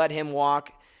agent. They let him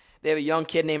walk. They have a young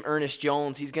kid named Ernest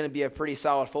Jones. He's going to be a pretty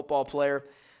solid football player,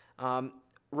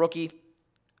 rookie.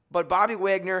 But Bobby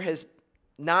Wagner has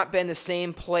not been the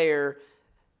same player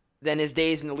than his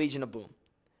days in the Legion of Boom.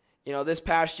 This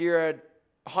past year, had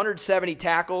 170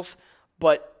 tackles,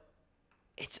 but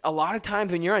it's a lot of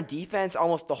times when you're on defense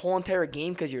almost the whole entire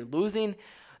game because you're losing,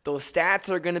 those stats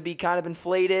are going to be kind of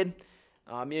inflated.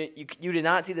 You did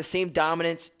not see the same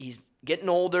dominance. He's getting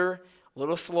older, a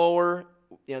little slower.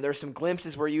 There's some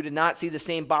glimpses where you did not see the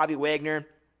same Bobby Wagner.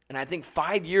 And I think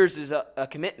 5 years is a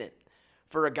commitment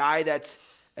for a guy that's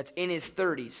in his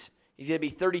 30s. He's going to be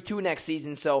 32 next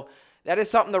season. So that is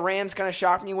something the Rams kind of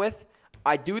shocked me with.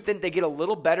 I do think they get a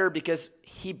little better because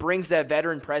he brings that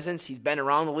veteran presence. He's been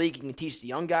around the league. He can teach the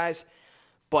young guys.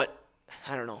 But,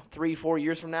 I don't know, 3-4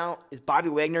 years from now, is Bobby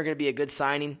Wagner going to be a good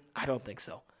signing? I don't think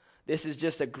so. This is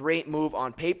just a great move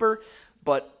on paper,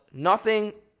 but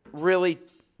nothing really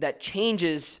that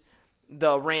changes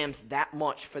the Rams that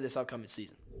much for this upcoming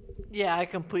season. Yeah, I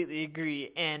completely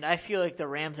agree, and I feel like the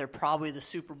Rams are probably the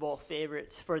Super Bowl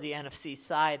favorites for the NFC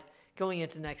side going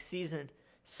into next season.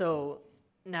 So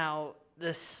now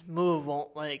this move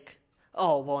won't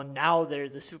now they're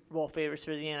the Super Bowl favorites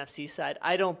for the NFC side.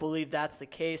 I don't believe that's the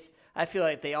case. I feel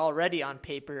like they already on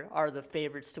paper are the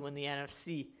favorites to win the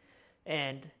NFC,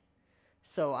 and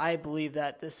so I believe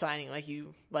that this signing,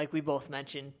 like we both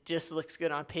mentioned, just looks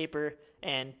good on paper,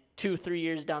 and 2-3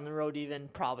 years down the road even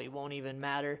probably won't even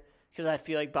matter because I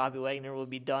feel like Bobby Wagner will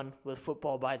be done with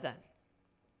football by then.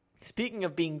 Speaking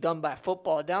of being done by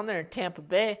football, down there in Tampa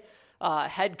Bay,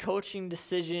 head coaching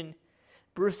decision,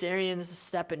 Bruce Arians is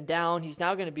stepping down. He's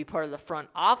now going to be part of the front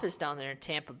office down there in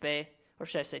Tampa Bay, or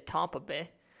should I say Tampa Bay.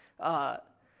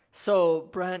 So,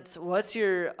 Brent, what's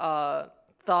your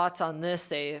thoughts on this?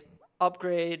 They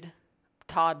upgrade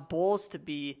Todd Bowles to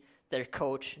be their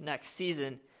coach next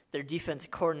season, their defensive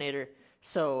coordinator.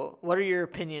 So what are your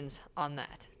opinions on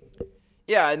that?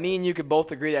 Yeah, I mean, you could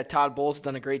both agree that Todd Bowles has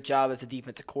done a great job as a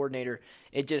defensive coordinator.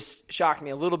 It just shocked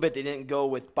me a little bit they didn't go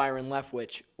with Byron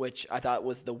Leftwich, which I thought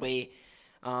was the way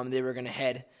they were going to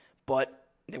head. But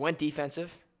they went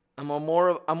defensive. I'm more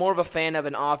of a fan of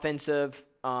an offensive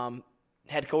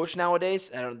head coach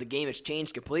nowadays. The game has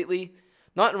changed completely.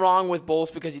 Nothing wrong with Bowles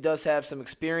because he does have some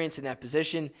experience in that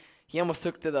position. He almost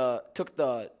took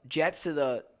the Jets to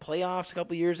the playoffs a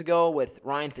couple years ago with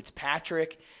Ryan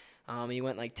Fitzpatrick. He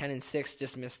went 10-6,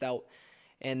 just missed out.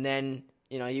 And then,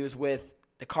 he was with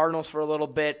the Cardinals for a little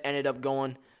bit, ended up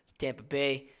going to Tampa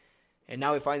Bay. And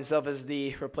now he finds himself as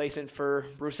the replacement for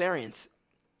Bruce Arians.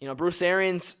 Bruce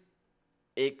Arians,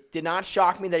 it did not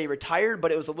shock me that he retired,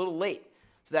 but it was a little late.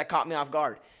 So that caught me off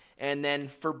guard. And then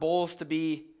for Bowles to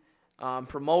be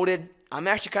promoted, I'm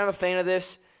actually kind of a fan of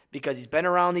this because he's been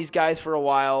around these guys for a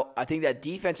while. I think that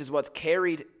defense is what's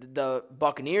carried the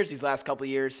Buccaneers these last couple of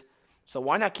years. So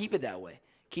why not keep it that way?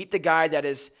 Keep the guy that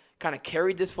has kind of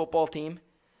carried this football team,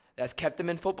 that's kept them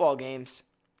in football games,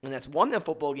 and that's won them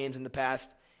football games in the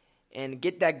past, and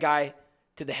get that guy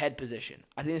to the head position.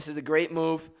 I think this is a great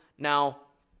move. Now,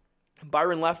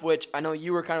 Byron Leftwich, I know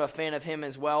you were kind of a fan of him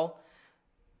as well.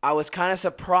 I was kind of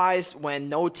surprised when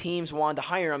no teams wanted to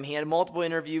hire him. He had multiple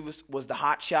interviews, was the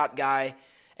hot shot guy.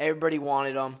 Everybody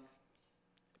wanted him.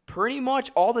 Pretty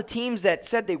much all the teams that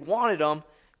said they wanted him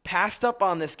passed up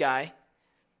on this guy,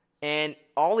 and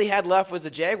all he had left was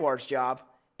the Jaguars job,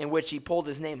 in which he pulled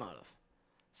his name out of.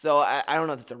 So I don't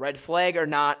know if it's a red flag or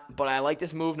not, but I like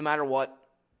this move no matter what.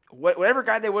 Whatever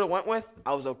guy they would have went with,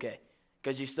 I was okay.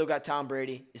 Because you still got Tom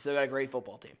Brady. You still got a great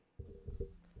football team.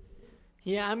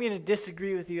 Yeah, I'm going to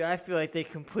disagree with you. I feel like they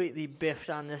completely biffed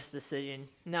on this decision.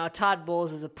 Now, Todd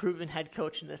Bowles is a proven head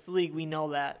coach in this league. We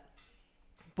know that.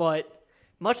 But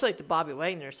much like the Bobby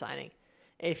Wagner signing,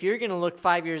 if you're going to look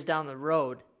 5 years down the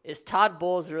road, is Todd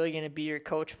Bowles really going to be your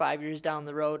coach 5 years down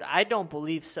the road? I don't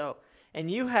believe so. And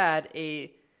you had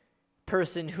a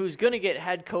person who's going to get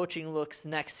head coaching looks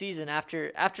next season.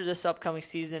 After this upcoming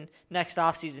season, next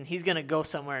offseason, he's going to go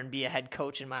somewhere and be a head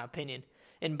coach, in my opinion,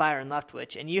 in Byron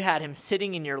Leftwich. And you had him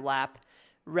sitting in your lap,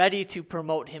 ready to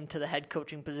promote him to the head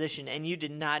coaching position, and you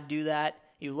did not do that.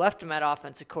 You left him at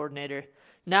offensive coordinator.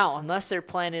 Now, unless their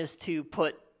plan is to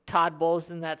put Todd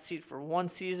Bowles in that seat for one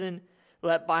season,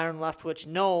 let Byron Leftwich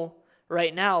know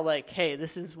right now, like, hey,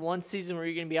 this is one season where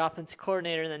you're going to be offensive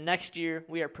coordinator, and then next year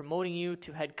we are promoting you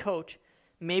to head coach.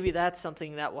 Maybe that's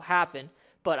something that will happen.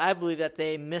 But I believe that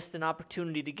they missed an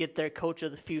opportunity to get their coach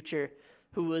of the future,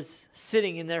 who was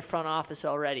sitting in their front office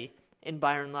already, in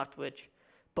Byron Leftwich.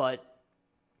 But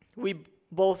we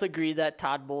both agree that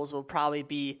Todd Bowles will probably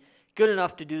be good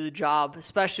enough to do the job,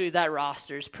 especially that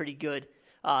roster is pretty good.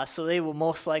 So they will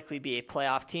most likely be a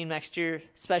playoff team next year,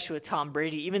 especially with Tom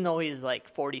Brady, even though he's like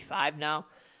 45 now.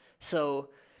 So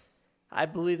I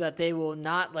believe that they will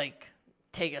not like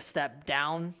take a step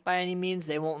down by any means.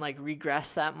 They won't like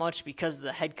regress that much because of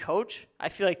the head coach. I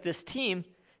feel like this team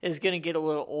is going to get a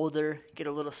little older, get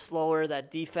a little slower. That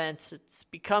defense, it's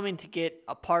becoming to get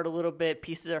apart a little bit.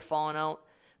 Pieces are falling out.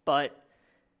 But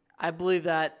I believe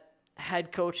that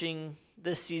head coaching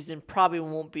this season probably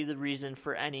won't be the reason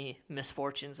for any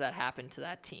misfortunes that happen to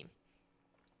that team.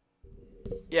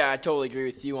 Yeah, I totally agree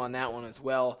with you on that one as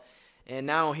well. And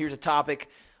now here's a topic.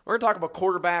 We're going to talk about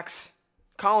quarterbacks.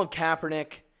 Colin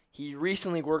Kaepernick, he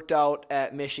recently worked out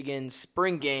at Michigan's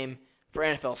spring game for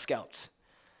NFL scouts.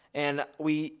 And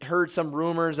we heard some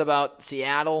rumors about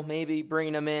Seattle maybe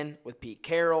bringing him in with Pete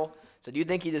Carroll. So do you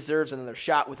think he deserves another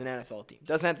shot with an NFL team?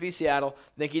 Doesn't have to be Seattle.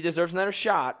 Think he deserves another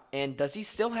shot? And does he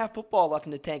still have football left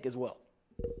in the tank as well?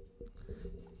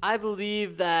 I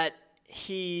believe that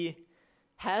he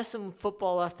has some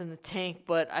football left in the tank,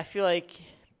 but I feel like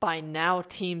by now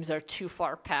teams are too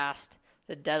far past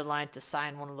the deadline to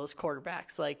sign one of those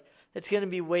quarterbacks. Like, it's going to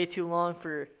be way too long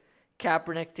for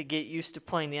Kaepernick to get used to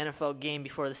playing the NFL game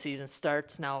before the season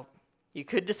starts. Now, you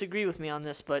could disagree with me on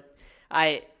this, but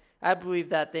I believe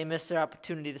that they missed their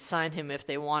opportunity to sign him if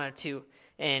they wanted to.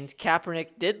 And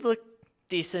Kaepernick did look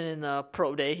decent in the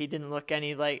pro day. He didn't look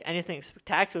anything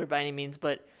spectacular by any means,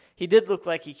 but he did look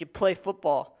like he could play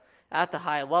football at the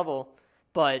high level.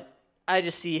 But I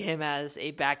just see him as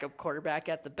a backup quarterback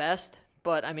at the best.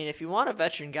 But, I mean, if you want a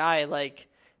veteran guy, like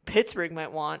Pittsburgh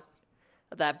might want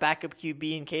that backup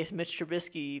QB in case Mitch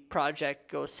Trubisky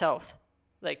project goes south.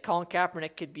 Like, Colin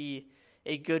Kaepernick could be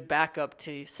a good backup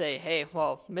to say, hey,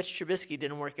 well, Mitch Trubisky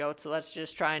didn't work out, so let's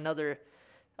just try another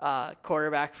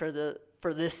quarterback for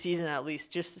this season at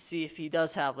least, just to see if he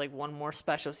does have like one more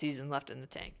special season left in the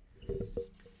tank.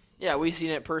 Yeah, we've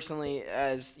seen it personally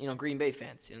as Green Bay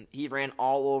fans. He ran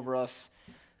all over us.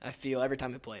 I feel every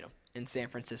time we played him in San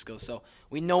Francisco. So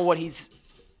we know what his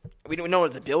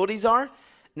abilities are.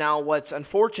 Now, what's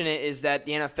unfortunate is that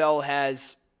the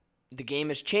NFL the game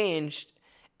has changed.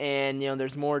 And,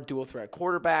 there's more dual threat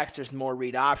quarterbacks. There's more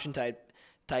read option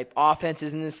type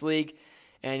offenses in this league.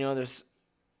 And,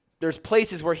 there's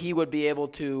places where he would be able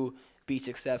to be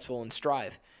successful and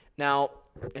strive. Now,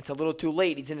 it's a little too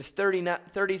late. He's in his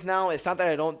 30s now. It's not that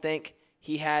I don't think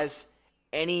he has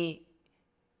any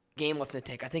game left in the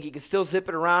tank. I think he can still zip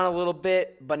it around a little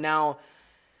bit. But now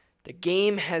the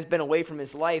game has been away from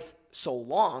his life so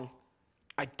long,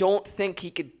 I don't think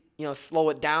he could, slow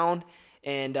it down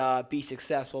and be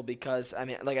successful because, I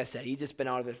mean, like I said, he's just been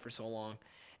out of it for so long.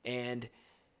 And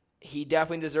he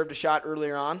definitely deserved a shot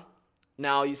earlier on.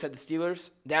 Now, you said the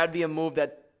Steelers. That would be a move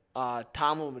that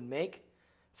Tomlin would make.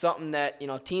 Something that,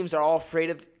 teams are all afraid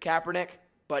of Kaepernick,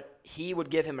 but he would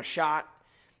give him a shot.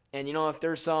 And, if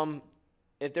there's some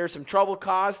trouble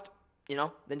caused,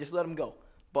 then just let him go.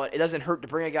 But it doesn't hurt to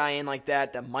bring a guy in like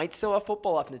that might still have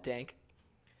football left in the tank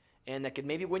and that could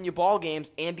maybe win you ball games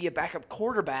and be a backup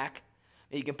quarterback.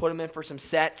 You can put him in for some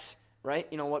sets, right?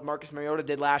 What Marcus Mariota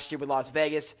did last year with Las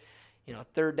Vegas.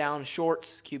 Third down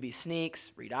shorts, QB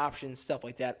sneaks, read options, stuff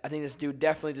like that. I think this dude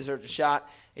definitely deserves a shot.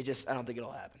 I don't think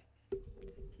it'll happen.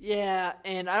 Yeah,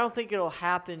 and I don't think it'll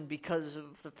happen because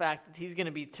of the fact that he's going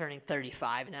to be turning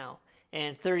 35 now.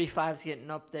 And 35 is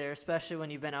getting up there, especially when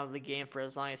you've been out of the game for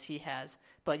as long as he has.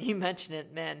 But you mentioned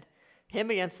it, man. Him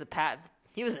against the Pats,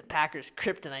 he was at Packers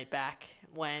kryptonite back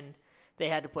when they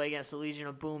had to play against the Legion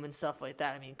of Boom and stuff like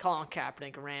that. I mean, Colin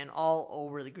Kaepernick ran all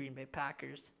over the Green Bay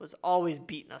Packers, was always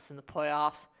beating us in the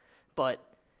playoffs. But,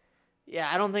 yeah,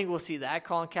 I don't think we'll see that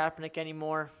Colin Kaepernick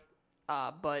anymore.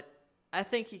 But I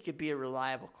think he could be a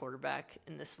reliable quarterback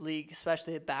in this league,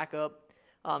 especially a backup.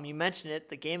 You mentioned it,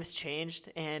 the game has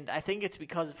changed, and I think it's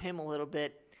because of him a little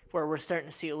bit where we're starting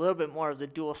to see a little bit more of the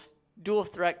dual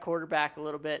threat quarterback a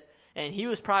little bit. And he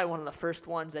was probably one of the first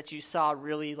ones that you saw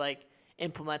really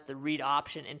implement the read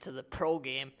option into the pro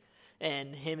game.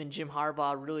 And him and Jim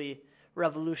Harbaugh really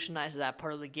revolutionized that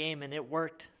part of the game, and it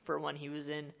worked for when he was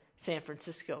in San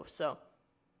Francisco. So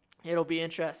it'll be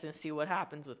interesting to see what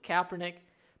happens with Kaepernick,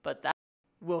 but that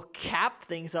will cap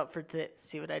things up for today.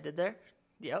 See what I did there?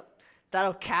 Yep.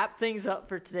 that'll cap things up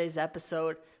for today's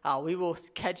episode. We will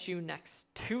catch you next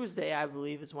Tuesday, I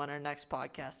believe, is when our next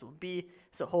podcast will be.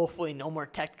 So hopefully no more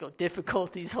technical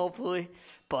difficulties, hopefully.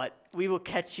 But we will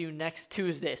catch you next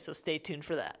Tuesday, so stay tuned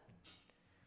for that.